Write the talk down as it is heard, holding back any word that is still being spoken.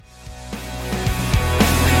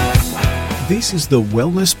This is the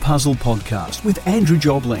Wellness Puzzle Podcast with Andrew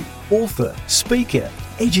Jobling, author, speaker,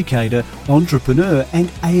 educator, entrepreneur, and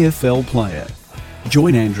AFL player.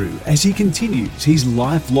 Join Andrew as he continues his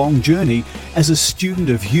lifelong journey as a student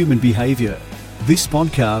of human behaviour. This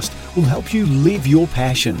podcast will help you live your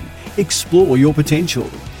passion, explore your potential,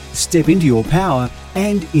 step into your power,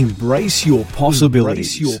 and embrace your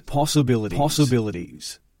possibilities.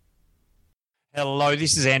 Hello,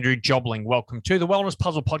 this is Andrew Jobling. Welcome to the Wellness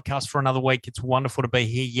Puzzle Podcast for another week. It's wonderful to be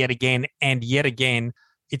here yet again. And yet again,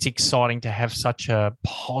 it's exciting to have such a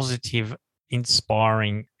positive,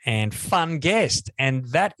 inspiring and fun guest. And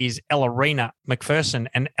that is Ellerina McPherson.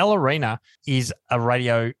 And Ellerina is a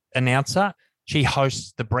radio announcer. She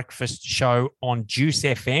hosts the breakfast show on Juice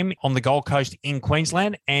FM on the Gold Coast in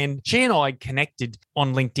Queensland. And she and I connected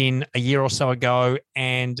on LinkedIn a year or so ago,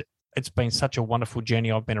 and it's been such a wonderful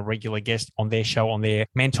journey. I've been a regular guest on their show on their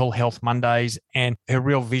Mental Health Mondays, and her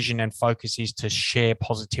real vision and focus is to share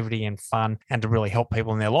positivity and fun and to really help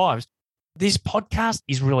people in their lives. This podcast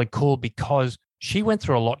is really cool because she went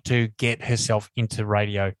through a lot to get herself into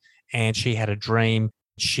radio, and she had a dream.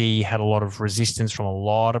 She had a lot of resistance from a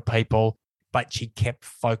lot of people, but she kept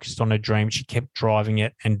focused on her dream. She kept driving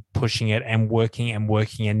it and pushing it and working.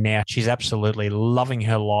 And now she's absolutely loving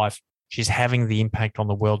her life. She's having the impact on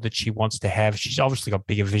the world that she wants to have. She's obviously got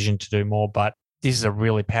bigger vision to do more, but this is a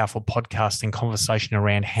really powerful podcast and conversation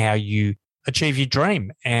around how you achieve your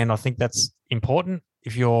dream. And I think that's important.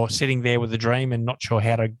 If you're sitting there with a dream and not sure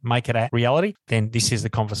how to make it a reality, then this is the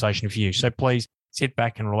conversation for you. So please sit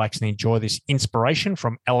back and relax and enjoy this inspiration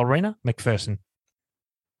from Ellerina McPherson.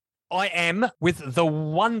 I am with the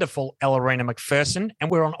wonderful Ellerina McPherson,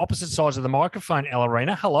 and we're on opposite sides of the microphone.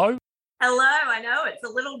 Ellerina, hello. Hello, I know it's a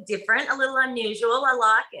little different, a little unusual. I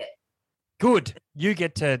like it. Good. You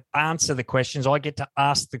get to answer the questions. I get to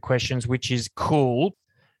ask the questions, which is cool.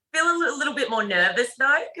 Feel a little bit more nervous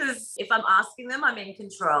though, because if I'm asking them, I'm in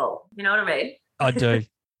control. You know what I mean? I do.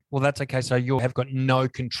 Well, that's okay. So you have got no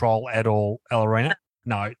control at all, Ellerina.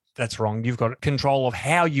 No, that's wrong. You've got control of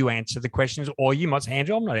how you answer the questions, or you might say,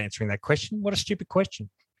 Andrew, I'm not answering that question. What a stupid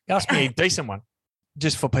question. Ask me a decent one.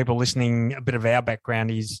 Just for people listening, a bit of our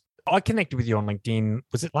background is I connected with you on LinkedIn.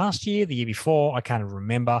 Was it last year, the year before? I can't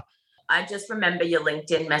remember. I just remember your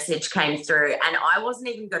LinkedIn message came through, and I wasn't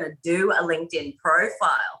even going to do a LinkedIn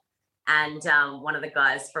profile. And one of the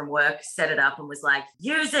guys from work set it up and was like,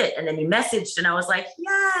 use it. And then you messaged and I was like,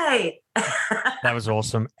 yay. That was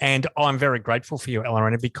awesome. And I'm very grateful for you,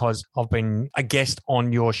 Ellerina, because I've been a guest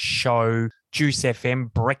on your show, Juice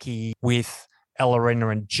FM, Brekkie, with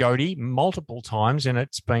Ellerina and Jody multiple times, and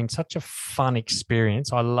it's been such a fun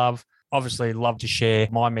experience. I obviously love to share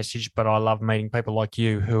my message, but I love meeting people like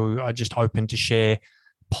you who are just open to share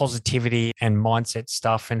positivity and mindset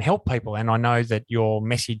stuff and help people. And I know that your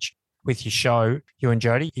message with your show, you and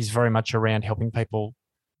Jody, is very much around helping people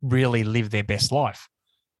really live their best life.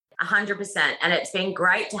 100%. And it's been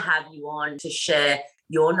great to have you on to share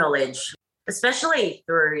your knowledge, especially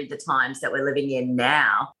through the times that we're living in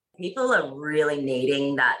now. People are really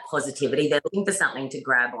needing that positivity. They're looking for something to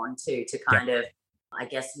grab onto to kind of, I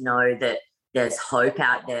guess, know that there's hope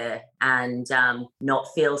out there and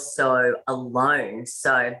not feel so alone.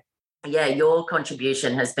 So, yeah, your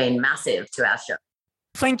contribution has been massive to our show.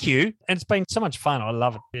 Thank you. And it's been so much fun. I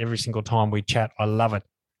love it. Every single time we chat, I love it.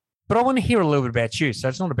 But I want to hear a little bit about you. So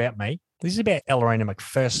it's not about me. This is about Ellerina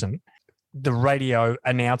McPherson, the radio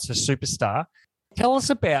announcer superstar. Tell us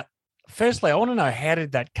about, firstly, I want to know, how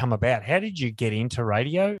did that come about? How did you get into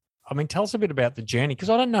radio? I mean, tell us a bit about the journey, because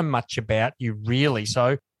I don't know much about you really.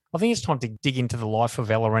 So I think it's time to dig into the life of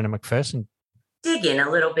Ellerina McPherson. Dig in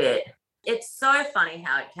a little bit. It's so funny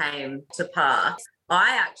how it came to pass.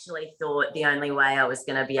 I actually thought the only way I was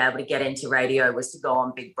going to be able to get into radio was to go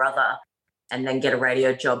on Big Brother and then get a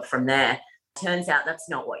radio job from there. Turns out that's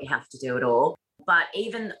not what you have to do at all. But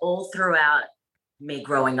even all throughout me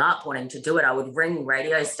growing up wanting to do it, I would ring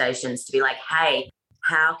radio stations to be like, hey,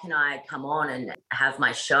 how can I come on and have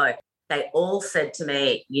my show? They all said to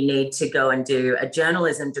me, you need to go and do a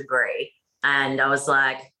journalism degree. And I was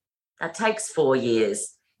like, that takes 4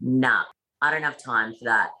 years. Nah, I don't have time for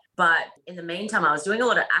that. But in the meantime, I was doing a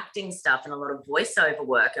lot of acting stuff and a lot of voiceover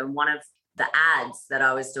work. And one of the ads that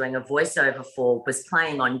I was doing a voiceover for was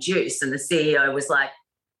playing on Juice. And the CEO was like,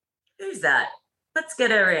 who's that? Let's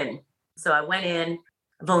get her in. So I went in,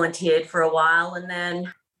 volunteered for a while, and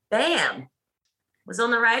then bam, was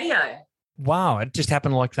on the radio. Wow, it just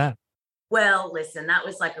happened like that. Well, listen, that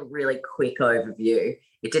was like a really quick overview.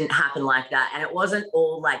 It didn't happen like that. And it wasn't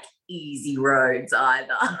all like easy roads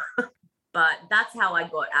either. But that's how I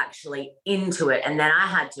got actually into it. And then I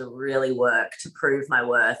had to really work to prove my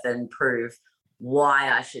worth and prove why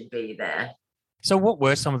I should be there. So what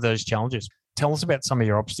were some of those challenges? Tell us about some of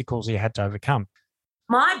your obstacles you had to overcome.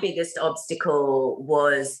 My biggest obstacle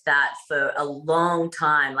was that for a long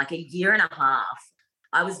time, like a year and a half,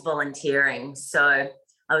 I was volunteering. So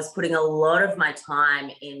I was putting a lot of my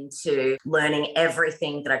time into learning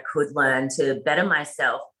everything that I could learn to better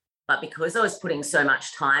myself. But because I was putting so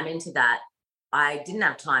much time into that, I didn't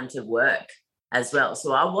have time to work as well.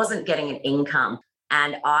 So I wasn't getting an income.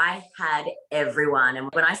 And I had everyone, and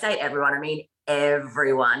when I say everyone, I mean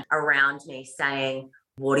everyone around me saying,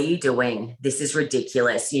 what are you doing? This is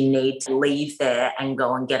ridiculous. You need to leave there and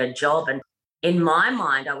go and get a job. And in my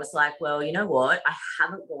mind, I was like, well, you know what? I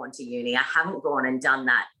haven't gone to uni. I haven't gone and done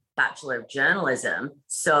that Bachelor of Journalism.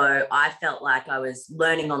 So I felt like I was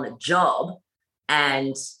learning on the job,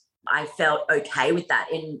 and I felt okay with that.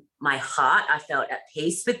 In my heart, I felt at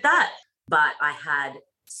peace with that. But I had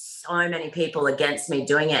so many people against me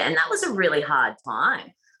doing it. And that was a really hard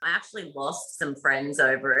time. I actually lost some friends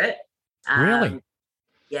over it. Really?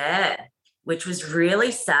 Yeah, which was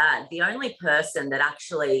really sad. The only person that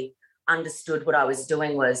actually understood what I was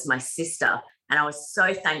doing was my sister. And I was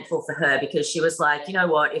so thankful for her, because she was like, you know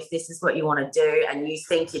what, if this is what you want to do and you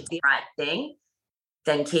think you're the right thing,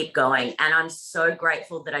 then keep going. And I'm so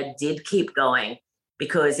grateful that I did keep going,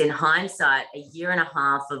 because in hindsight, a year and a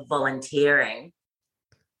half of volunteering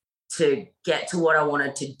to get to what I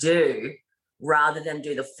wanted to do, rather than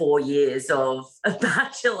do the 4 years of a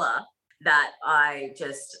bachelor that I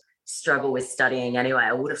just struggle with studying anyway.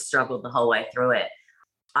 I would have struggled the whole way through it.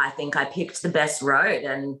 I think I picked the best road,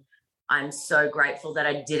 and I'm so grateful that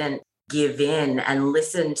I didn't give in and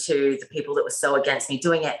listen to the people that were so against me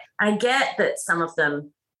doing it. I get that some of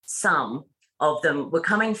them were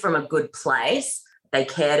coming from a good place. They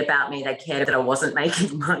cared about me. They cared that I wasn't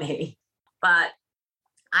making money. But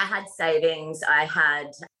I had savings. I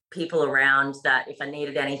had people around that if I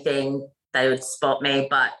needed anything, they would spot me.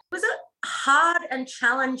 But it was a hard and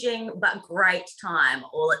challenging but great time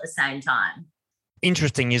all at the same time.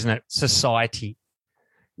 Interesting, isn't it? Society.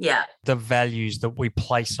 Yeah. The values that we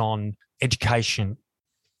place on education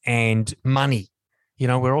and money. You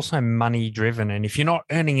know, we're also money driven. And if you're not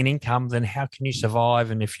earning an income, then how can you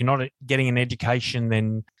survive? And if you're not getting an education,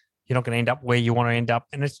 then you're not going to end up where you want to end up.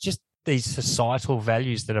 And it's just these societal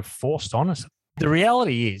values that are forced on us. The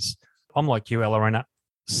reality is, I'm like you, Ellerina,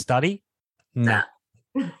 study? No.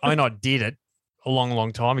 I mean, I did it a long,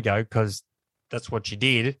 long time ago because that's what you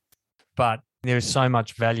did. But there's so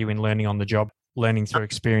much value in learning on the job, learning through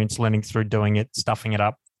experience, learning through doing it, stuffing it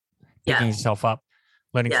up, picking yourself up,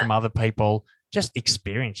 learning from other people, just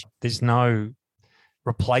experience. There's no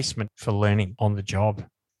replacement for learning on the job.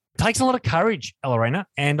 It takes a lot of courage, Ellerina.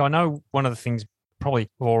 And I know one of the things, probably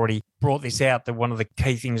we've already brought this out, that one of the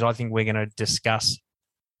key things I think we're going to discuss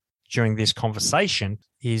during this conversation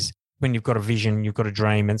is when you've got a vision, you've got a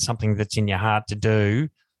dream and something that's in your heart to do,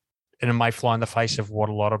 and it may fly in the face of what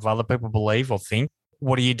a lot of other people believe or think.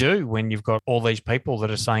 What do you do when you've got all these people that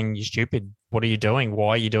are saying you're stupid? What are you doing? Why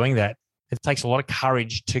are you doing that? It takes a lot of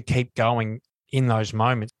courage to keep going in those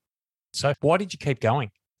moments. So why did you keep going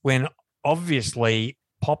when obviously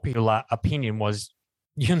popular opinion was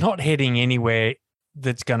you're not heading anywhere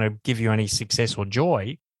that's going to give you any success or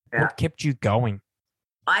joy? Yeah. What kept you going?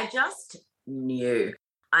 I just knew.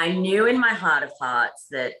 I knew in my heart of hearts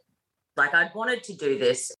that like I'd wanted to do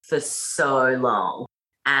this for so long.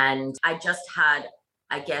 And I just had,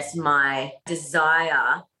 I guess, my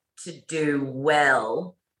desire to do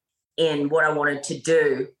well in what I wanted to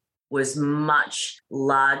do was much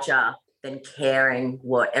larger than caring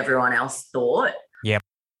what everyone else thought. Yep.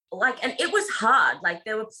 Like, and it was hard. Like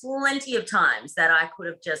there were plenty of times that I could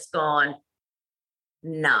have just gone,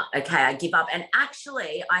 nah, okay, I give up. And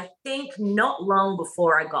actually, I think not long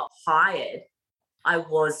before I got hired, I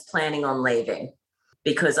was planning on leaving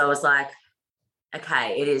because I was like,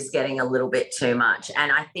 okay, it is getting a little bit too much.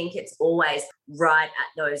 And I think it's always right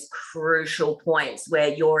at those crucial points where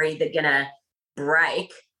you're either going to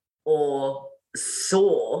break or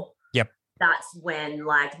soar. Yep. That's when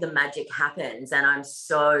like the magic happens. And I'm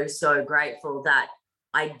so, so grateful that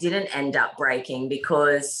I didn't end up breaking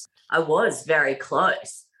because I was very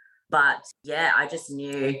close. But yeah, I just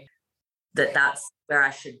knew that that's where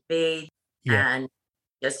I should be and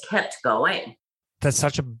just kept going. That's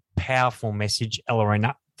such a powerful message,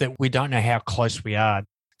 Ellerina, that we don't know how close we are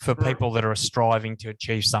for people that are striving to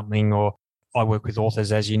achieve something. Or I work with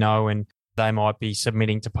authors, as you know, and they might be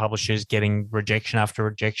submitting to publishers, getting rejection after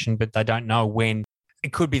rejection, but they don't know when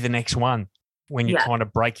it could be the next one when you're trying to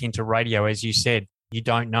break into radio, as you said. You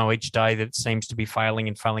don't know, each day that seems to be failing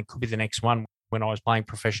and failing could be the next one. When I was playing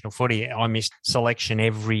professional footy, I missed selection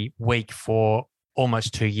every week for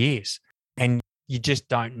almost 2 years. And you just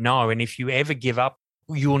don't know. And if you ever give up,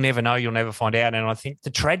 you'll never know, you'll never find out. And I think the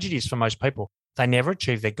tragedy is for most people, they never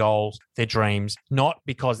achieve their goals, their dreams, not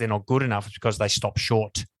because they're not good enough, it's because they stop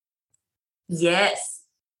short. Yes,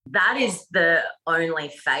 that is the only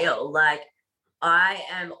fail. Like, I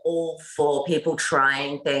am all for people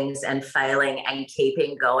trying things and failing and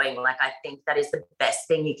keeping going. Like, I think that is the best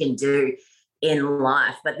thing you can do in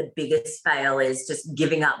life. But the biggest fail is just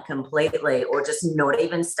giving up completely or just not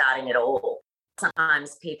even starting at all.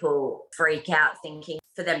 Sometimes people freak out thinking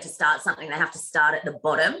for them to start something, they have to start at the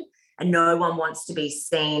bottom, and no one wants to be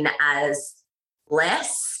seen as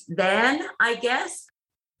less than, I guess.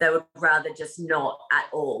 They would rather just not at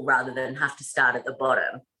all rather than have to start at the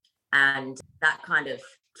bottom. And that kind of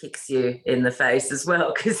kicks you in the face as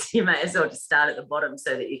well, because you may as well just start at the bottom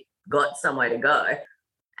so that you've got somewhere to go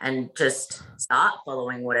and just start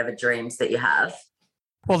following whatever dreams that you have.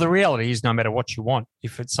 Well, the reality is no matter what you want,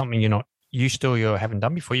 if it's something you're not used to or you haven't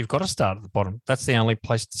done before, you've got to start at the bottom. That's the only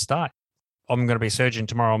place to start. I'm going to be a surgeon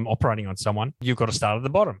tomorrow. I'm operating on someone. You've got to start at the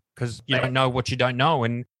bottom because you don't know what you don't know.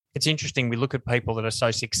 And it's interesting. We look at people that are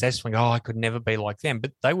so successful and go, oh, I could never be like them.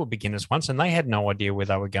 But they were beginners once and they had no idea where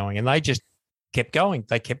they were going. And they just kept going.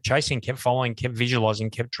 They kept chasing, kept following, kept visualizing,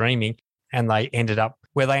 kept dreaming. And they ended up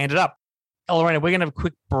where they ended up. Lorena, we're going to have a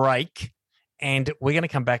quick break and we're going to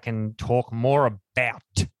come back and talk more about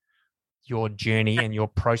your journey and your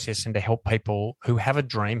process and to help people who have a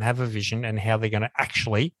dream, have a vision, and how they're going to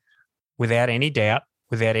actually, without any doubt,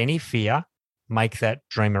 without any fear, make that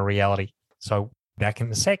dream a reality. So back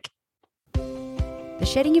in a sec. The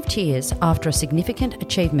shedding of tears after a significant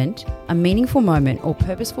achievement, a meaningful moment, or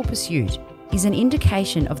purposeful pursuit is an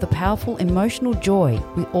indication of the powerful emotional joy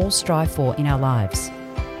we all strive for in our lives.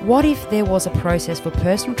 What if there was a process for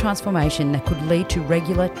personal transformation that could lead to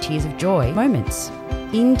regular tears of joy moments?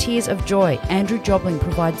 In Tears of Joy, Andrew Jobling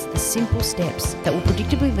provides the simple steps that will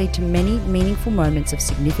predictably lead to many meaningful moments of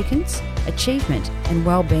significance, achievement, and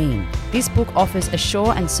well-being. This book offers a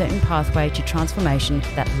sure and certain pathway to transformation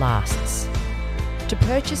that lasts. To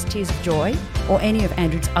purchase Tears of Joy or any of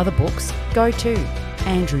Andrew's other books, go to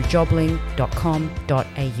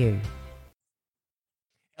andrewjobling.com.au.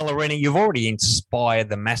 Lorena, you've already inspired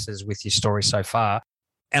the masses with your story so far.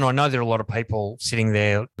 And I know there are a lot of people sitting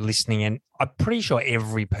there listening, and I'm pretty sure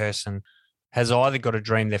every person has either got a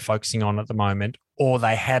dream they're focusing on at the moment, or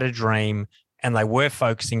they had a dream and they were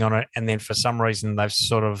focusing on it. And then for some reason, they've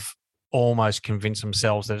sort of almost convinced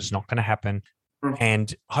themselves that it's not going to happen.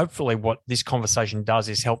 And hopefully what this conversation does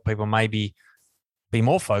is help people maybe be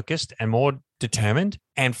more focused and more determined.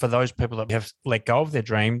 And for those people that have let go of their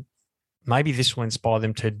dream, maybe this will inspire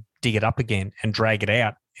them to dig it up again and drag it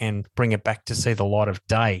out and bring it back to see the light of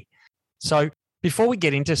day. So before we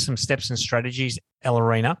get into some steps and strategies,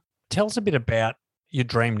 Lorena, tell us a bit about your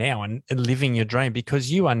dream now and living your dream,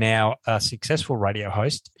 because you are now a successful radio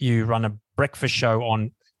host. You run a breakfast show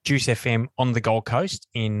on Juice FM on the Gold Coast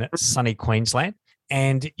in sunny Queensland,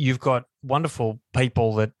 and you've got wonderful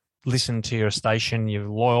people that listen to your station, your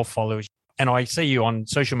loyal followers. And I see you on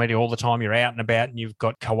social media all the time. You're out and about and you've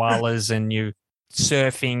got koalas and you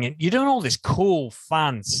surfing and you're doing all this cool,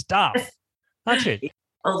 fun stuff, aren't you?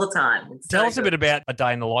 All the time. Tell us a bit about a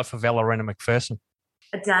day in the life of Lorena McPherson.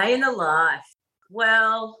 A day in the life.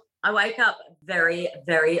 Well, I wake up very,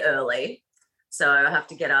 very early. So I have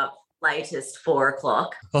to get up latest 4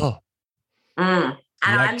 o'clock. Oh. And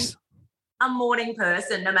Yikes. I'm a morning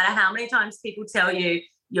person. No matter how many times people tell you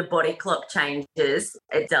your body clock changes,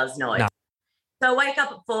 it does not. No. So I wake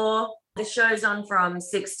up at 4. The show's on from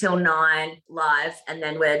 6 till 9 live, and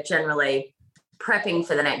then we're generally prepping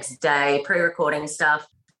for the next day, pre-recording stuff.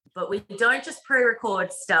 But we don't just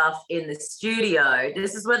pre-record stuff in the studio.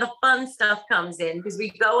 This is where the fun stuff comes in, because we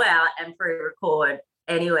go out and pre-record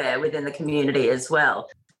anywhere within the community as well.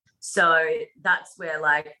 So that's where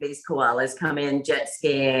like these koalas come in, jet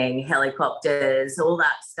skiing, helicopters, all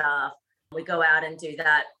that stuff. We go out and do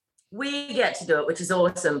that. We get to do it, which is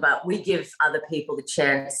awesome, but we give other people the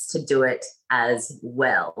chance to do it as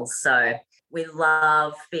well. So we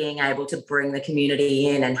love being able to bring the community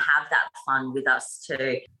in and have that fun with us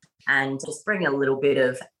too, and just bring a little bit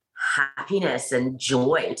of happiness and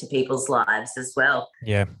joy to people's lives as well.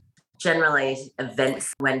 Yeah. Generally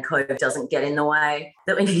events when COVID doesn't get in the way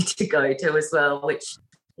that we need to go to as well, which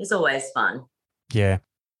is always fun. Yeah.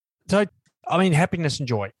 So, I mean, happiness and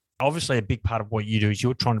joy. Obviously, a big part of what you do is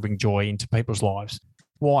you're trying to bring joy into people's lives.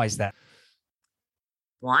 Why is that?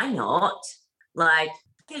 Why not? Like,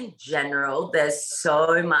 in general, there's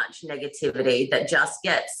so much negativity that just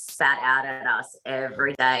gets spat out at us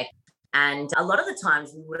every day. And a lot of the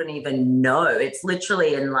times we wouldn't even know. It's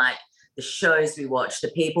literally in like the shows we watch, the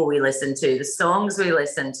people we listen to, the songs we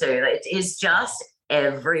listen to. It is just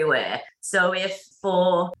everywhere. So if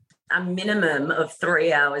for a minimum of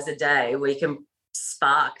 3 hours a day, we can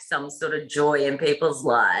spark some sort of joy in people's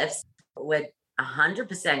lives, we're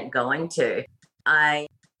 100% going to. I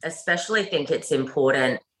especially think it's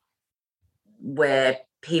important where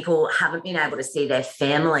people haven't been able to see their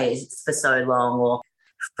families for so long, or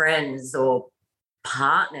friends or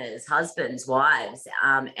partners, husbands, wives,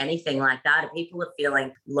 anything like that. People are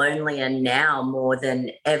feeling lonelier now more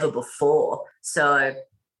than ever before. So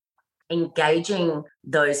engaging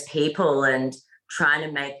those people and trying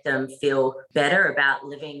to make them feel better about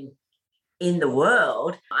living in the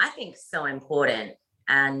world, I think is so important.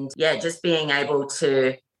 And yeah, just being able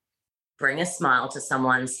to bring a smile to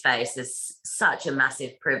someone's face is such a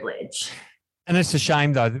massive privilege. And it's a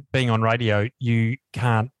shame, though, that being on radio, you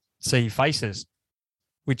can't see faces,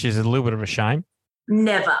 which is a little bit of a shame.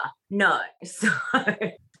 Never, no. So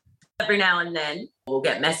every now and then we'll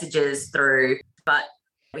get messages through, but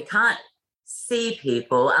we can't see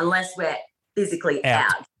people unless we're physically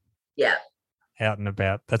out. Yeah. Out and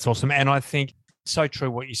about. That's awesome. And I think so true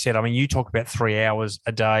what you said. I mean, you talk about 3 hours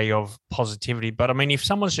a day of positivity, but I mean, if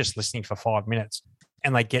someone's just listening for 5 minutes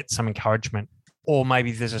and they get some encouragement, or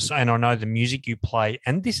maybe and I know the music you play,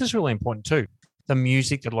 and this is really important too, the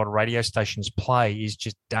music that a lot of radio stations play is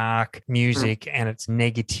just dark music and it's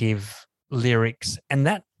negative lyrics, and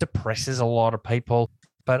that depresses a lot of people.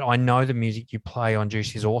 But I know the music you play on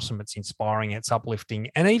Juice is awesome. It's inspiring, it's uplifting.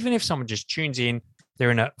 And even if someone just tunes in,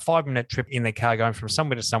 they're in a 5-minute trip in their car going from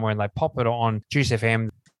somewhere to somewhere and they pop it on Juice FM.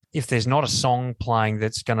 If there's not a song playing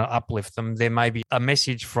that's going to uplift them, there may be a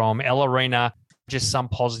message from El Arena, just some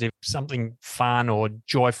positive, something fun or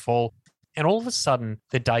joyful. And all of a sudden,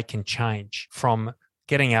 the day can change from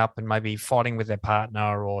getting up and maybe fighting with their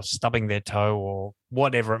partner or stubbing their toe or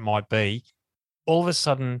whatever it might be. All of a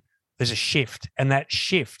sudden, there's a shift. And that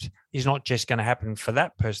shift is not just going to happen for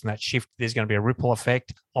that person. That shift, there's going to be a ripple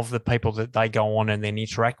effect of the people that they go on and then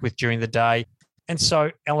interact with during the day. And so,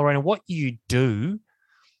 El Arena, what you do,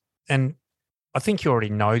 and I think you already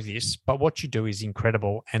know this, but what you do is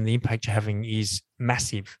incredible and the impact you're having is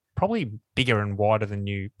massive, probably bigger and wider than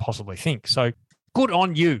you possibly think. So good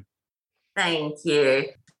on you. Thank you.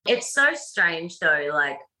 It's so strange though,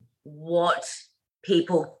 like what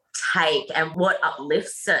people take and what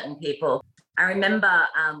uplifts certain people. I remember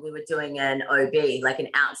we were doing an OB, like an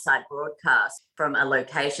outside broadcast from a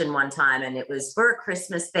location one time, and it was for a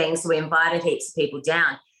Christmas thing. So we invited heaps of people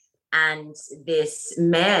down. And this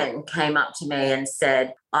man came up to me and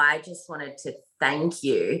said, I just wanted to thank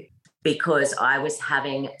you because I was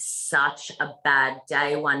having such a bad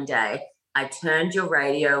day one day. I turned your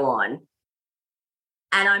radio on.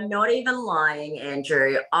 And I'm not even lying,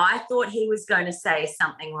 Andrew. I thought he was going to say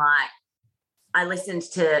something like, I listened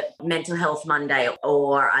to Mental Health Monday,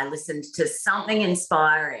 or I listened to something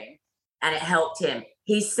inspiring and it helped him.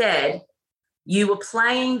 He said, you were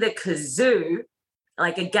playing the kazoo,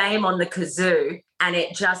 like a game on the kazoo, and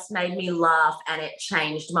it just made me laugh and it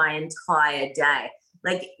changed my entire day.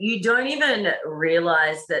 Like, you don't even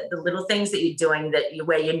realize that the little things that you're doing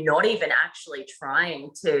where you're not even actually trying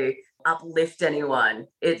to uplift anyone,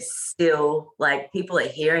 it's still like people are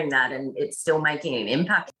hearing that and it's still making an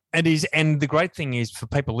impact. It is. And the great thing is, for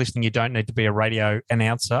people listening, you don't need to be a radio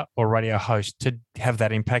announcer or radio host to have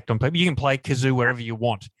that impact on people. You can play kazoo wherever you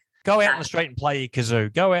want. Go out in the street and play your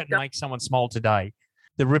kazoo. Go out and make someone smile today.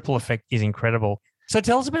 The ripple effect is incredible. So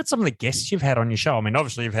tell us about some of the guests you've had on your show. I mean,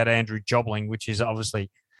 obviously you've had Andrew Jobling, which is obviously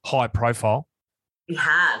high profile. We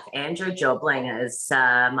have. Andrew Jobling is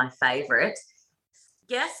my favourite.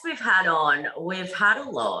 Guests we've had a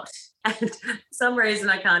lot. And for some reason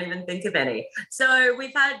I can't even think of any. So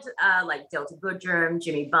we've had like Delta Goodrum,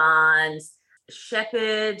 Jimmy Barnes,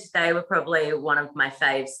 Shepherd. They were probably one of my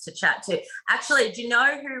faves to chat to. Actually, do you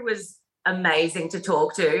know who was amazing to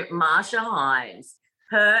talk to? Marsha Hines.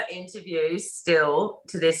 Her interview still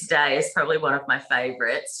to this day is probably one of my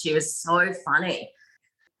favourites. She was so funny.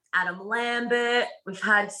 Adam Lambert. We've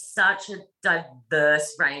had such a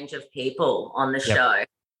diverse range of people on the show.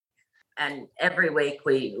 And every week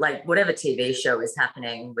we, like, whatever TV show is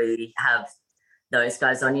happening, we have those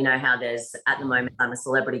guys on. You know how there's, at the moment, I'm a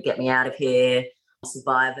Celebrity, Get Me Out of Here,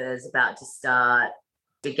 Survivor's about to start.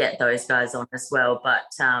 We get those guys on as well. But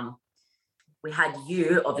we had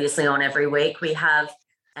you, obviously, on every week. We have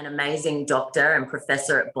an amazing doctor and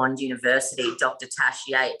professor at Bond University, Dr. Tash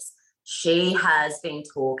Yates. She has been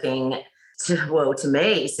talking to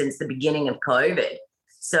me since the beginning of COVID.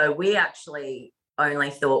 So we actually only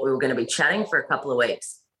thought we were going to be chatting for a couple of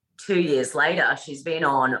weeks. 2 years later, she's been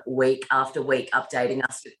on week after week updating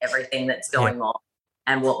us with everything that's going on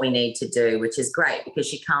and what we need to do, which is great because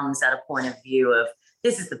she comes at a point of view of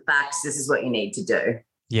this is the facts, this is what you need to do.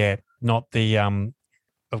 Yeah, not the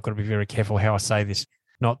I've got to be very careful how I say this,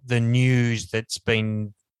 not the news that's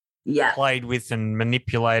been played with and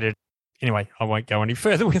manipulated. Anyway, I won't go any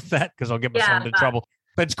further with that because I'll get myself into trouble.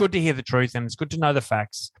 But it's good to hear the truth and it's good to know the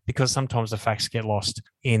facts because sometimes the facts get lost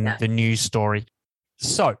in the news story.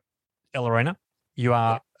 So, Ellerina, you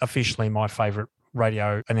are officially my favourite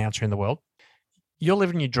radio announcer in the world. You're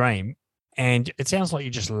living your dream and it sounds like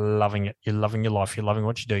you're just loving it. You're loving your life. You're loving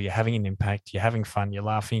what you do. You're having an impact. You're having fun. You're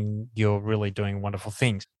laughing. You're really doing wonderful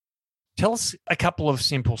things. Tell us a couple of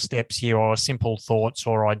simple steps here or simple thoughts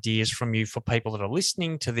or ideas from you for people that are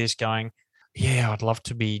listening to this going, yeah, I'd love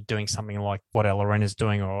to be doing something like what Ellerina's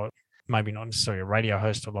doing, or maybe not necessarily a radio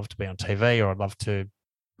host. I'd love to be on TV, or I'd love to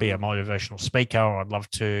be a motivational speaker, or I'd love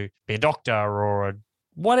to be a doctor or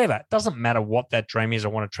whatever. It doesn't matter what that dream is. I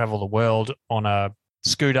want to travel the world on a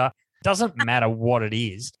scooter. It doesn't matter what it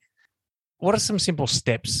is. What are some simple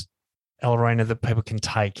steps, Ellerina, that people can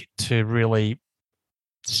take to really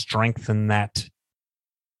strengthen that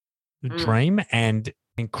dream and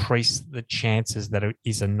increase the chances that it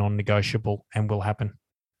is a non-negotiable and will happen?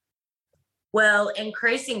 Well,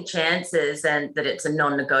 increasing chances and that it's a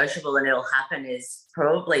non-negotiable and it'll happen is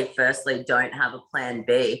probably, firstly, don't have a plan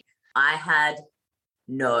B. I had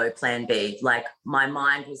no plan B. Like my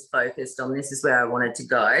mind was focused on this is where I wanted to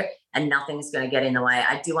go and nothing's going to get in the way.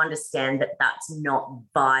 I do understand that that's not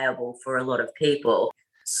viable for a lot of people.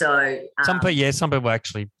 So some people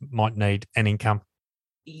actually might need an income.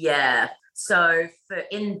 Yeah. So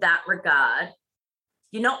in that regard,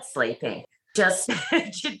 you're not sleeping, just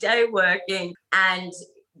your day working, and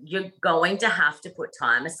you're going to have to put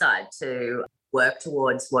time aside to work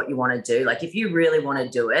towards what you want to do. Like if you really want to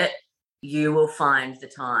do it, you will find the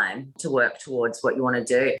time to work towards what you want to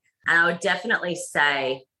do. And I would definitely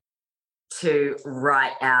say to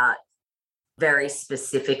write out very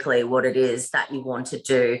specifically what it is that you want to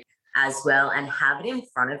do as well and have it in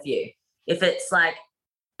front of you. If it's like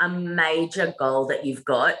a major goal that you've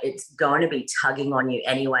got, it's going to be tugging on you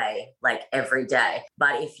anyway, like every day.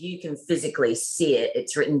 But if you can physically see it,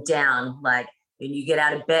 it's written down, like when you get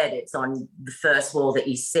out of bed, it's on the first wall that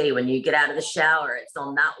you see. When you get out of the shower, it's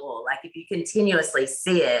on that wall. Like if you continuously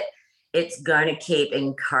see it, it's going to keep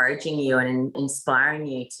encouraging you and inspiring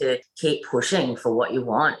you to keep pushing for what you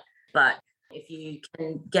want. But if you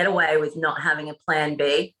can get away with not having a plan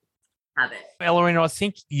B, have it. Ellerina, I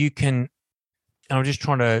think you can, and I'm just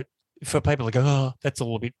trying to, for people to go, oh, that's a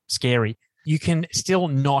little bit scary. You can still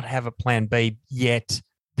not have a plan B yet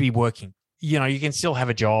be working. You know, you can still have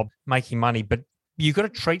a job, making money, but you've got to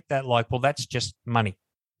treat that like, well, that's just money.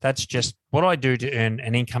 That's just what I do to earn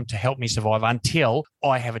an income to help me survive until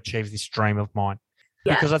I have achieved this dream of mine.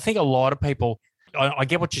 Yeah. Because I think a lot of people, I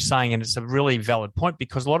get what you're saying, and it's a really valid point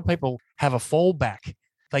because a lot of people have a fallback.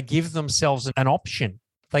 They give themselves an option.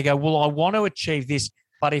 They go, well, I want to achieve this,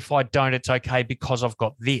 but if I don't, it's okay because I've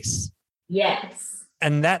got this. Yes.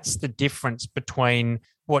 And that's the difference between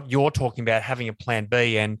what you're talking about, having a plan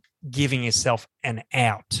B and giving yourself an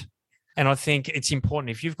out. And I think it's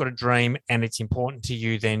important if you've got a dream and it's important to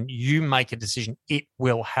you, then you make a decision. It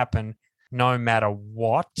will happen no matter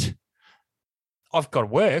what. I've got to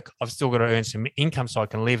work. I've still got to earn some income so I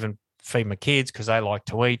can live and feed my kids because they like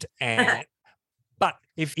to eat. And but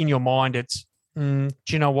if in your mind it's, do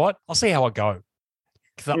you know what? I'll see how I go.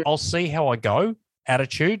 Because I'll see how I go.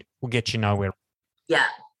 Attitude will get you nowhere. Yeah,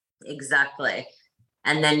 exactly.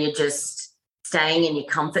 And then you're just staying in your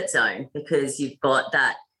comfort zone because you've got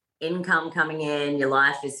that income coming in, your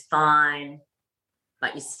life is fine,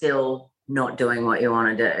 but you're still not doing what you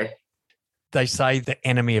want to do. They say the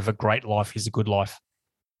enemy of a great life is a good life.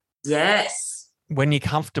 Yes. When you're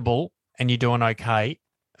comfortable and you're doing okay,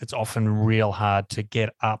 it's often real hard to get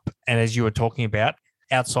up. And as you were talking about,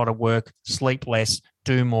 outside of work, sleep less,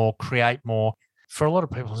 do more, create more. For a lot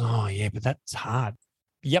of people, oh, yeah, but that's hard.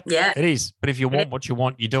 Yep, yeah. It is. But if you want what you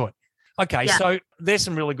want, you do it. Okay, so there's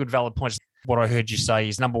some really good valid points. What I heard you say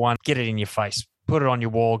is, number one, get it in your face. Put it on your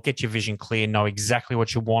wall. Get your vision clear. Know exactly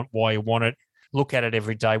what you want, why you want it. Look at it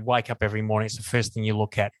every day. Wake up every morning. It's the first thing you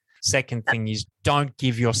look at. Second thing is don't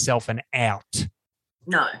give yourself an out.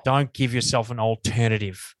 No. Don't give yourself an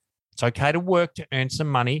alternative. It's okay to work to earn some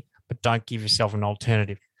money, but don't give yourself an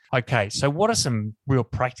alternative. Okay, so what are some real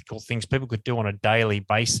practical things people could do on a daily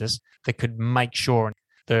basis that could make sure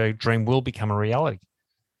the dream will become a reality?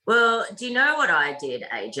 Well, do you know what I did,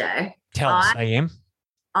 AJ? Tell us, AM.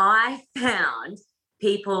 I found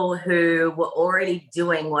people who were already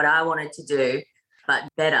doing what I wanted to do, but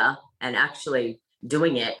better and actually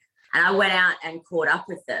doing it. And I went out and caught up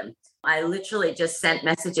with them. I literally just sent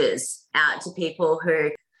messages out to people who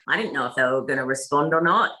I didn't know if they were going to respond or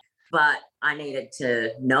not, but I needed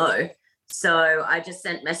to know. So I just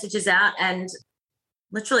sent messages out and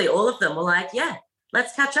literally all of them were like, yeah,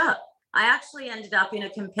 let's catch up. I actually ended up in a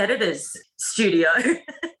competitor's studio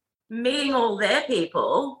meeting all their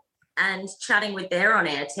people and chatting with their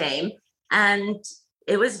on-air team. And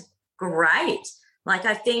it was great. Like,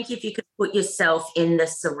 I think if you could put yourself in the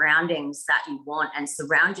surroundings that you want and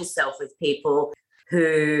surround yourself with people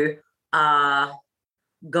who are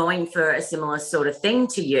going for a similar sort of thing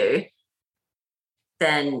to you,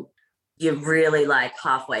 then you're really like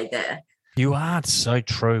halfway there. You are. It's so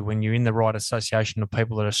true. When you're in the right association of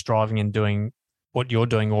people that are striving and doing what you're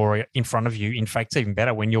doing or in front of you. In fact, it's even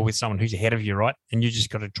better when you're with someone who's ahead of you, right? And you just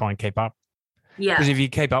got to try and keep up. Yeah. Because if you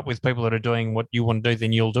keep up with people that are doing what you want to do,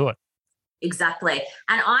 then you'll do it. Exactly.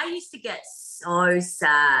 And I used to get so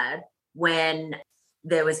sad when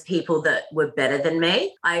there was people that were better than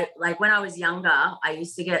me. When I was younger, I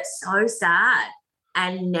used to get so sad.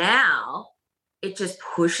 And now it just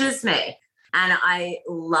pushes me. And I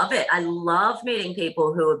love it. I love meeting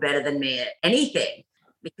people who are better than me at anything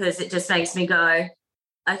because it just makes me go,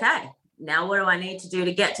 okay, now what do I need to do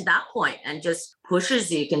to get to that point? And just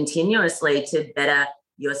pushes you continuously to better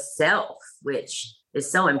yourself, which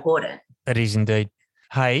is so important. It is indeed.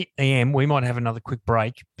 Hey, Em, we might have another quick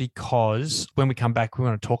break because when we come back, we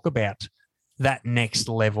want to talk about that next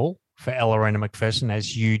level for Ellerina McPherson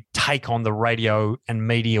as you take on the radio and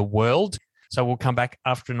media world. So we'll come back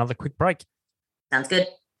after another quick break. Sounds good.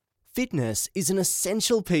 Fitness is an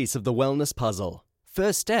essential piece of the wellness puzzle.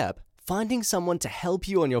 First step, finding someone to help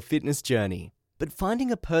you on your fitness journey. But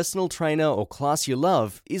finding a personal trainer or class you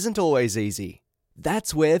love isn't always easy.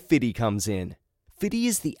 That's where Fitty comes in. Fitty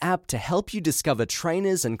is the app to help you discover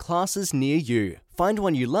trainers and classes near you, find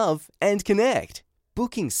one you love, and connect.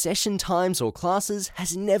 Booking session times or classes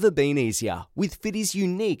has never been easier with Fitty's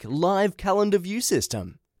unique live calendar view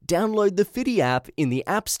system. Download the Fitty app in the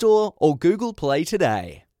App Store or Google Play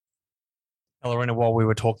today. Ellerina, while we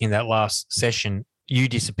were talking that last session, you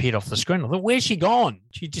disappeared off the screen. I thought, where's she gone?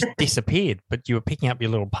 She just disappeared, but you were picking up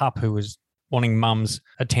your little pup who was wanting mum's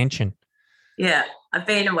attention. Yeah, I've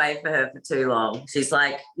been away for her for too long. She's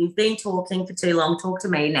like, you've been talking for too long. Talk to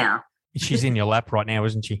me now. She's in your lap right now,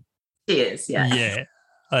 isn't she? She is, yeah. Yeah,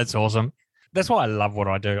 that's awesome. That's why I love what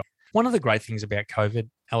I do. One of the great things about COVID,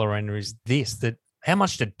 Ellerina, is this, that how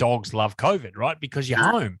much do dogs love COVID, right? Because you're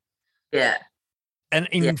home. Yeah. And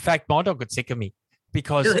in fact, my dog got sick of me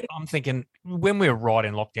because I'm thinking when we were right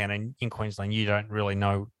in lockdown in Queensland, you don't really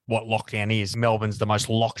know what lockdown is. Melbourne's the most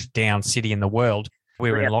locked down city in the world.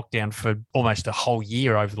 We were in lockdown for almost a whole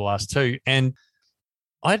year over the last 2. And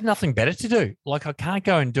I had nothing better to do. Like, I can't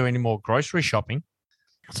go and do any more grocery shopping.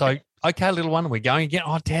 So, okay, little one, we're going again.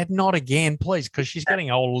 Oh, Dad, not again, please, because she's getting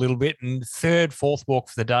old a little bit. And third, fourth walk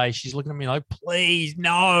for the day, she's looking at me like, please,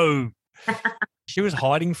 no. She was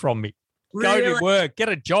hiding from me. Really? Go to work, get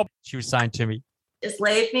a job, she was saying to me. Just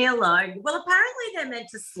leave me alone. Well, apparently they're meant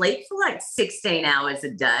to sleep for like 16 hours a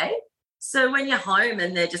day. So when you're home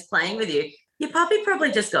and they're just playing with you, your puppy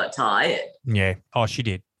probably just got tired. Yeah. Oh, she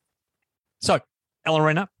did. So,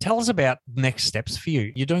 Ellerina, tell us about next steps for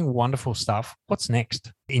you. You're doing wonderful stuff. What's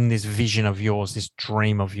next in this vision of yours, this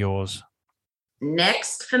dream of yours?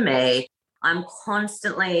 Next for me, I'm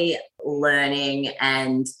constantly learning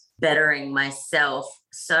and bettering myself.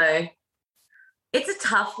 So it's a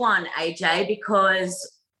tough one, AJ,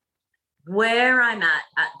 because where I'm at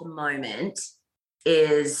the moment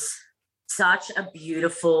is such a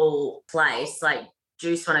beautiful place, like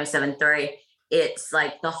Juice 107.3. It's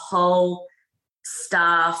like the whole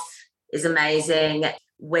staff is amazing,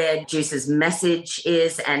 where Juice's message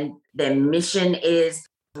is and their mission is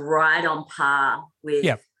right on par with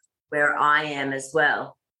where I am as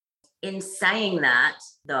well. In saying that,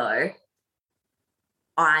 though,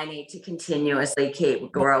 I need to continuously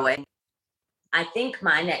keep growing. I think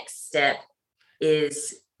my next step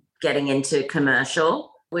is getting into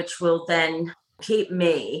commercial, which will then keep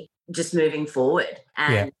me just moving forward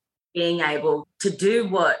and being able to do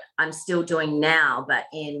what I'm still doing now, but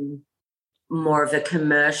in more of a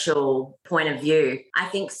commercial point of view. I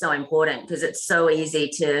think so important because it's so easy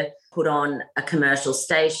to put on a commercial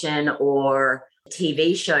station or a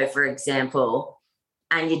TV show, for example,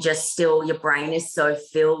 and you just still, your brain is so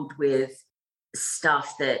filled with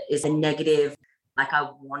stuff that is a negative. Like, I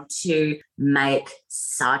want to make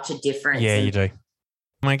such a difference. Yeah, you do.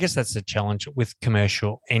 I mean, I guess that's the challenge with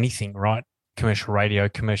commercial anything, right? Commercial radio,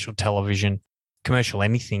 commercial television, commercial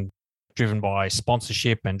anything, driven by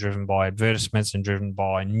sponsorship and driven by advertisements and driven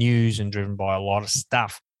by news and driven by a lot of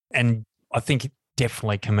stuff. And I think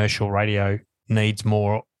definitely commercial radio needs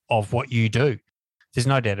more of what you do. There's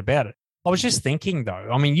no doubt about it. I was just thinking though,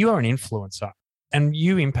 I mean, you are an influencer and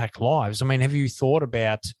you impact lives. I mean, have you thought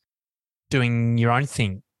about doing your own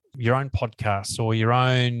thing, your own podcasts or your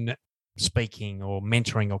own speaking or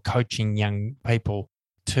mentoring or coaching young people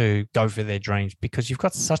to go for their dreams? Because you've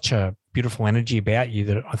got such a beautiful energy about you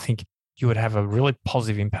that I think you would have a really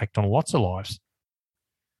positive impact on lots of lives.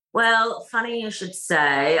 Well, funny you should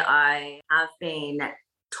say. I have been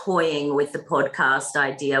toying with the podcast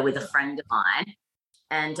idea with a friend of mine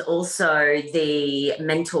and also the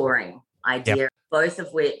mentoring idea, both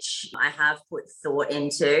of which I have put thought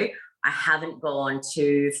into. I haven't gone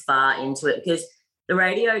too far into it because the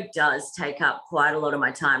radio does take up quite a lot of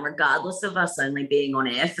my time, regardless of us only being on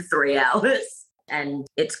air for 3 hours. And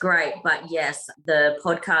it's great. But yes, the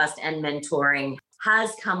podcast and mentoring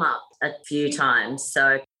has come up a few times.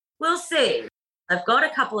 So we'll see. I've got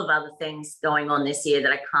a couple of other things going on this year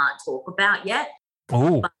that I can't talk about yet.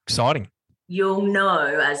 Oh, exciting. You'll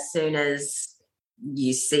know as soon as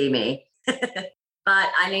you see me. But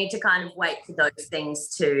I need to kind of wait for those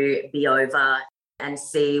things to be over and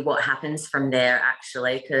see what happens from there,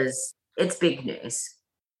 actually, because it's big news.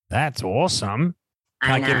 That's awesome.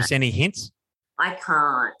 Can't give us any hints? I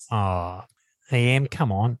can't. Oh, EM,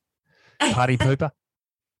 come on. Party pooper.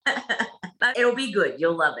 But it'll be good.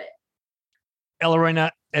 You'll love it.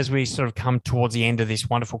 Ellerina, as we sort of come towards the end of this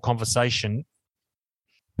wonderful conversation,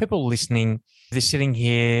 people listening, they're sitting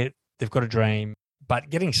here, they've got a dream, but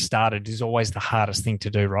getting started is always the hardest thing to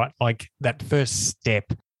do, right? Like that first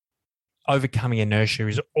step, overcoming inertia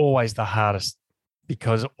is always the hardest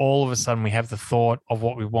because all of a sudden we have the thought of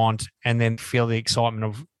what we want and then feel the excitement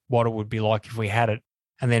of what it would be like if we had it.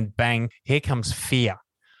 And then bang, here comes fear.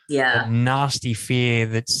 Yeah. That nasty fear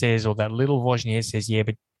that says, or that little voice in your head says, yeah,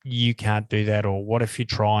 but you can't do that. Or what if you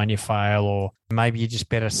try and you fail? Or maybe you just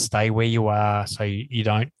better stay where you are so you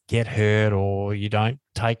don't get hurt or you don't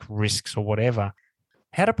take risks or whatever.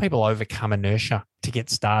 How do people overcome inertia to get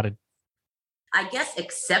started? I guess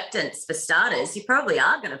acceptance for starters. You probably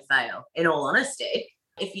are going to fail, in all honesty.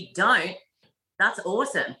 If you don't, that's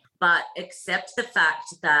awesome. But accept the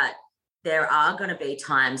fact that there are going to be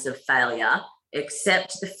times of failure.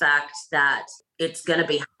 Accept the fact that it's going to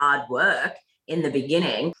be hard work in the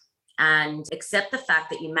beginning, and accept the fact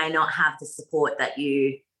that you may not have the support that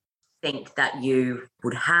you think that you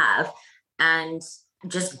would have, and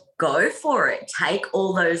just go for it. Take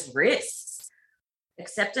all those risks.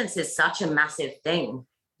 Acceptance is such a massive thing.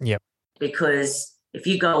 Yep. Because if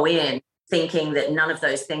you go in thinking that none of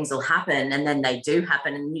those things will happen and then they do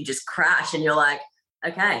happen and you just crash and you're like,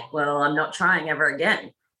 okay, well, I'm not trying ever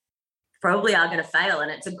again. Probably are going to fail, and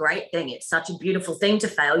it's a great thing. It's such a beautiful thing to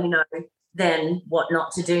fail, you know, then what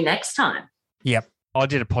not to do next time. Yep. I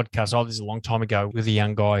did a podcast, this is a long time ago, with a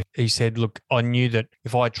young guy. He said, look, I knew that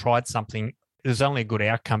if I tried something, there's only a good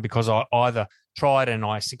outcome because I either tried and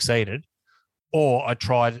I succeeded or I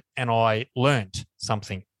tried and I learned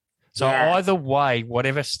something. So either way,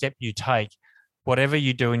 whatever step you take, whatever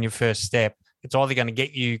you do in your first step, it's either going to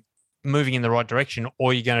get you moving in the right direction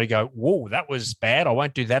or you're going to go, whoa, that was bad. I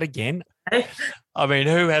won't do that again. I mean,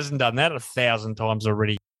 who hasn't done that 1,000 times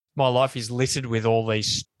already? My life is littered with all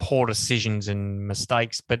these poor decisions and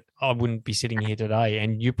mistakes, but I wouldn't be sitting here today,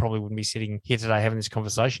 and you probably wouldn't be sitting here today having this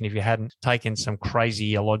conversation if you hadn't taken some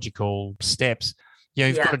crazy illogical steps. You know,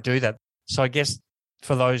 you've got to do that. So I guess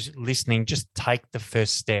for those listening, just take the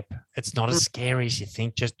first step. It's not as scary as you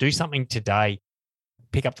think. Just do something today.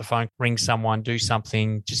 Pick up the phone, ring someone, do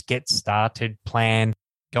something, just get started, plan,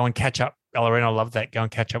 go and catch up. Ellerina, I love that. Go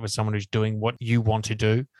and catch up with someone who's doing what you want to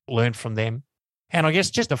do, learn from them. And I guess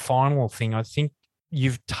just a final thing, I think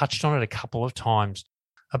you've touched on it a couple of times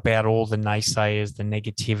about all the naysayers, the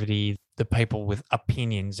negativity, the people with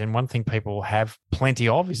opinions. And one thing people have plenty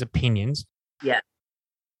of is opinions. Yeah.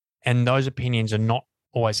 And those opinions are not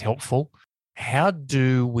always helpful. How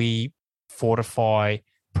do we fortify,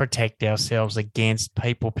 protect ourselves against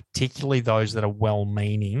people, particularly those that are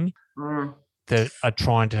well-meaning, that are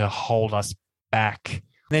trying to hold us back?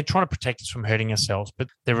 They're trying to protect us from hurting ourselves, but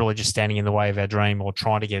they're really just standing in the way of our dream or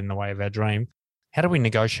trying to get in the way of our dream. How do we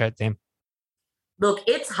negotiate them? Look,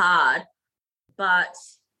 it's hard, but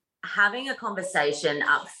having a conversation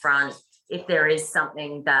up front, if there is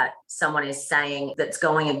something that someone is saying that's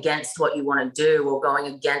going against what you want to do or going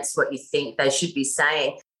against what you think they should be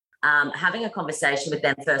saying, having a conversation with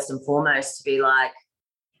them first and foremost to be like,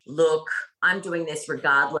 look, I'm doing this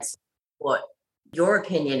regardless of what your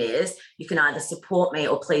opinion is. You can either support me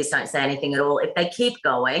or please don't say anything at all. If they keep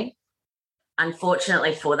going,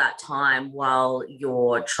 unfortunately for that time while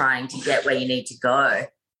you're trying to get where you need to go,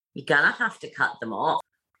 you're going to have to cut them off.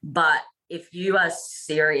 But if you are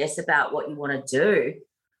serious about what you want to do,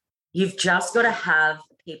 you've just got to have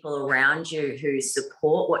people around you who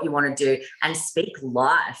support what you want to do and speak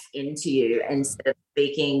life into you instead of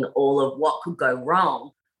speaking all of what could go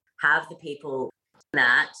wrong. Have the people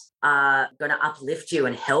that are going to uplift you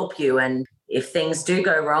and help you. And if things do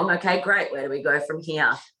go wrong, okay, great. Where do we go from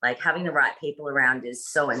here? Like, having the right people around is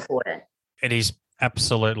so important. It is.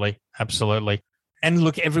 Absolutely. Absolutely. And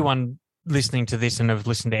look, everyone listening to this and have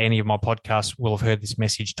listened to any of my podcasts will have heard this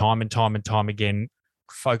message time and time and time again.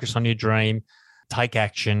 Focus on your dream, take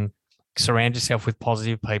action, surround yourself with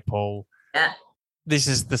positive people. Yeah. This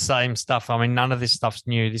is the same stuff. I mean, none of this stuff's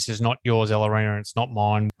new. This is not yours, Ellerina. It's not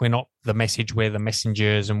mine. We're not the message. We're the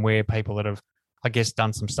messengers, and we're people that have, I guess,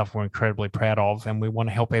 done some stuff we're incredibly proud of. And we want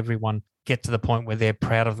to help everyone get to the point where they're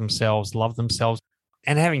proud of themselves, love themselves.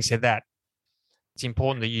 And having said that, it's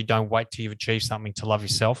important that you don't wait till you've achieved something to love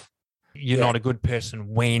yourself. You're not a good person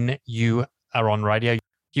when you are on radio.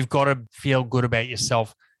 You've got to feel good about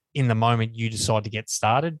yourself in the moment you decide to get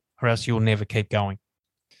started, or else you'll never keep going.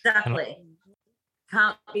 Exactly.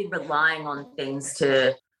 Can't be relying on things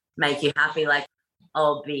to make you happy. Like,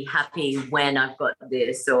 I'll be happy when I've got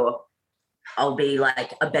this, or I'll be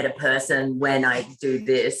like a better person when I do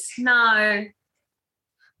this. No.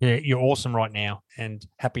 Yeah, you're awesome right now. And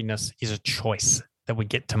happiness is a choice that we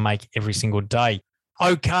get to make every single day.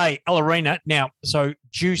 Okay, Ellerina. Now, so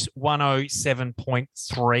Juice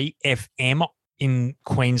 107.3 FM in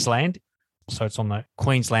Queensland. So it's on the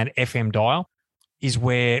Queensland FM dial is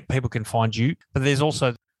where people can find you. But there's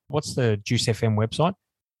also, what's the Juice FM website?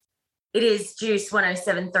 It is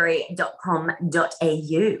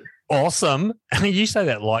juice1073.com.au. Awesome. You say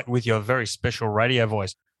that like with your very special radio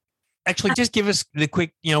voice. Actually, just give us the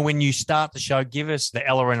quick, when you start the show, give us the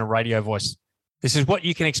Ellerina radio voice. This is what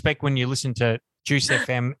you can expect when you listen to Juice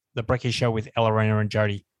FM, the Brekkie Show with Ellerina and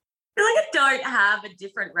Jody. I feel like I don't have a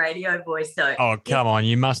different radio voice, though. Oh, come on.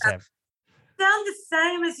 You must have. Sound the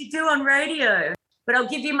same as you do on radio. But I'll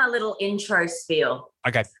give you my little intro spiel.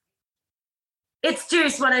 Okay. It's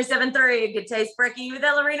Juice 107.3, Good Taste Brekkie with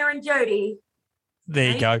Ellerina and Jody.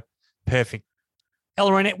 There you go. Perfect.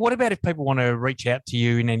 Ellerina, what about if people want to reach out to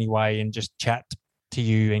you in any way and just chat to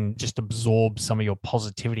you and just absorb some of your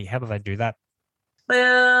positivity? How do they do that?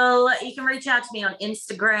 Well, you can reach out to me on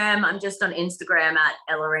Instagram. I'm just on Instagram at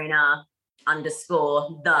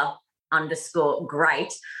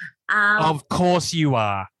Ellerina_the_great. Of course you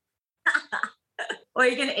are. Or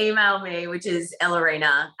you can email me, which is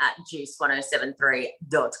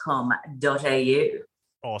ellerina@juice1073.com.au.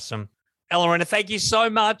 Awesome. Ellerina, thank you so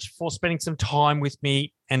much for spending some time with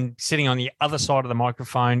me and sitting on the other side of the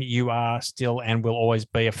microphone. You are still and will always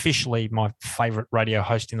be officially my favorite radio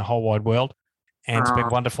host in the whole wide world. And it's been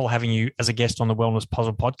wonderful having you as a guest on the Wellness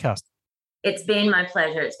Puzzle podcast. It's been my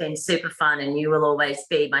pleasure. It's been super fun, and you will always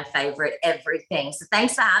be my favorite everything. So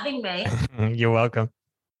thanks for having me. You're welcome.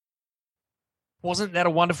 Wasn't that a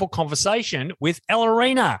wonderful conversation with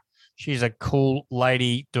Ellerina? She's a cool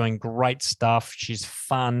lady doing great stuff. She's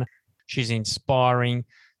fun. She's inspiring.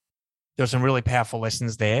 There were some really powerful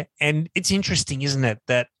lessons there. And it's interesting, isn't it,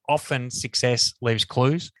 that often success leaves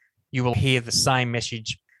clues. You will hear the same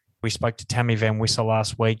message. We spoke to Tammy Van Wissel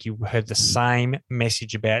last week. You heard the same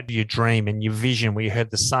message about your dream and your vision. We heard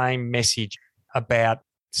the same message about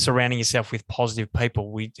surrounding yourself with positive people.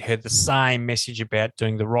 We heard the same message about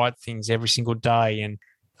doing the right things every single day and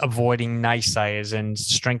avoiding naysayers and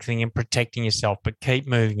strengthening and protecting yourself, but keep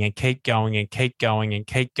moving and keep going and keep going and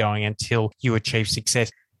keep going until you achieve success.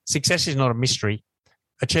 Success is not a mystery.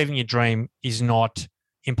 Achieving your dream is not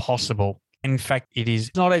impossible. In fact, it is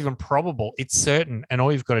not even probable. It's certain. And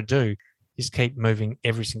all you've got to do is keep moving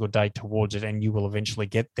every single day towards it, and you will eventually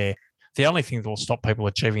get there. The only thing that will stop people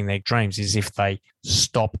achieving their dreams is if they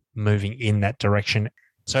stop moving in that direction.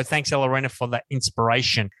 So thanks, Ellerina, for that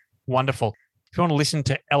inspiration. Wonderful. If you want to listen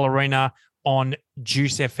to Ellerina on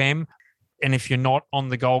Juice FM, and if you're not on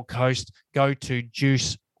the Gold Coast, go to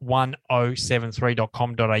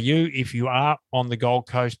juice1073.com.au. If you are on the Gold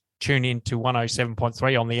Coast, tune in to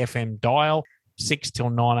 107.3 on the FM dial, 6 till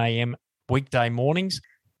 9 a.m. weekday mornings.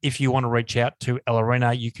 If you want to reach out to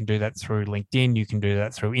Ellerina, you can do that through LinkedIn. You can do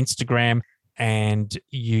that through Instagram, and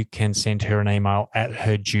you can send her an email at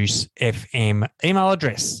her Juice FM email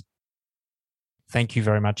address. Thank you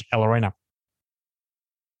very much, Ellerina.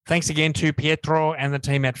 Thanks again to Pietro and the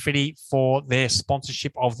team at Fitty for their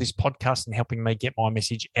sponsorship of this podcast and helping me get my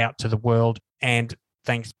message out to the world. And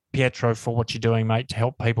thanks, Pietro, for what you're doing, mate, to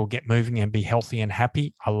help people get moving and be healthy and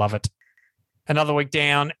happy. I love it. Another week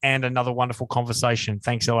down and another wonderful conversation.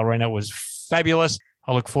 Thanks, Ellerina. It was fabulous.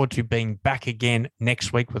 I look forward to being back again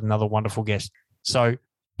next week with another wonderful guest. So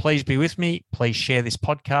please be with me. Please share this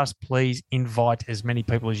podcast. Please invite as many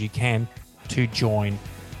people as you can to join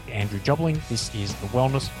Andrew Jobling. This is the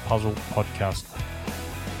Wellness Puzzle Podcast.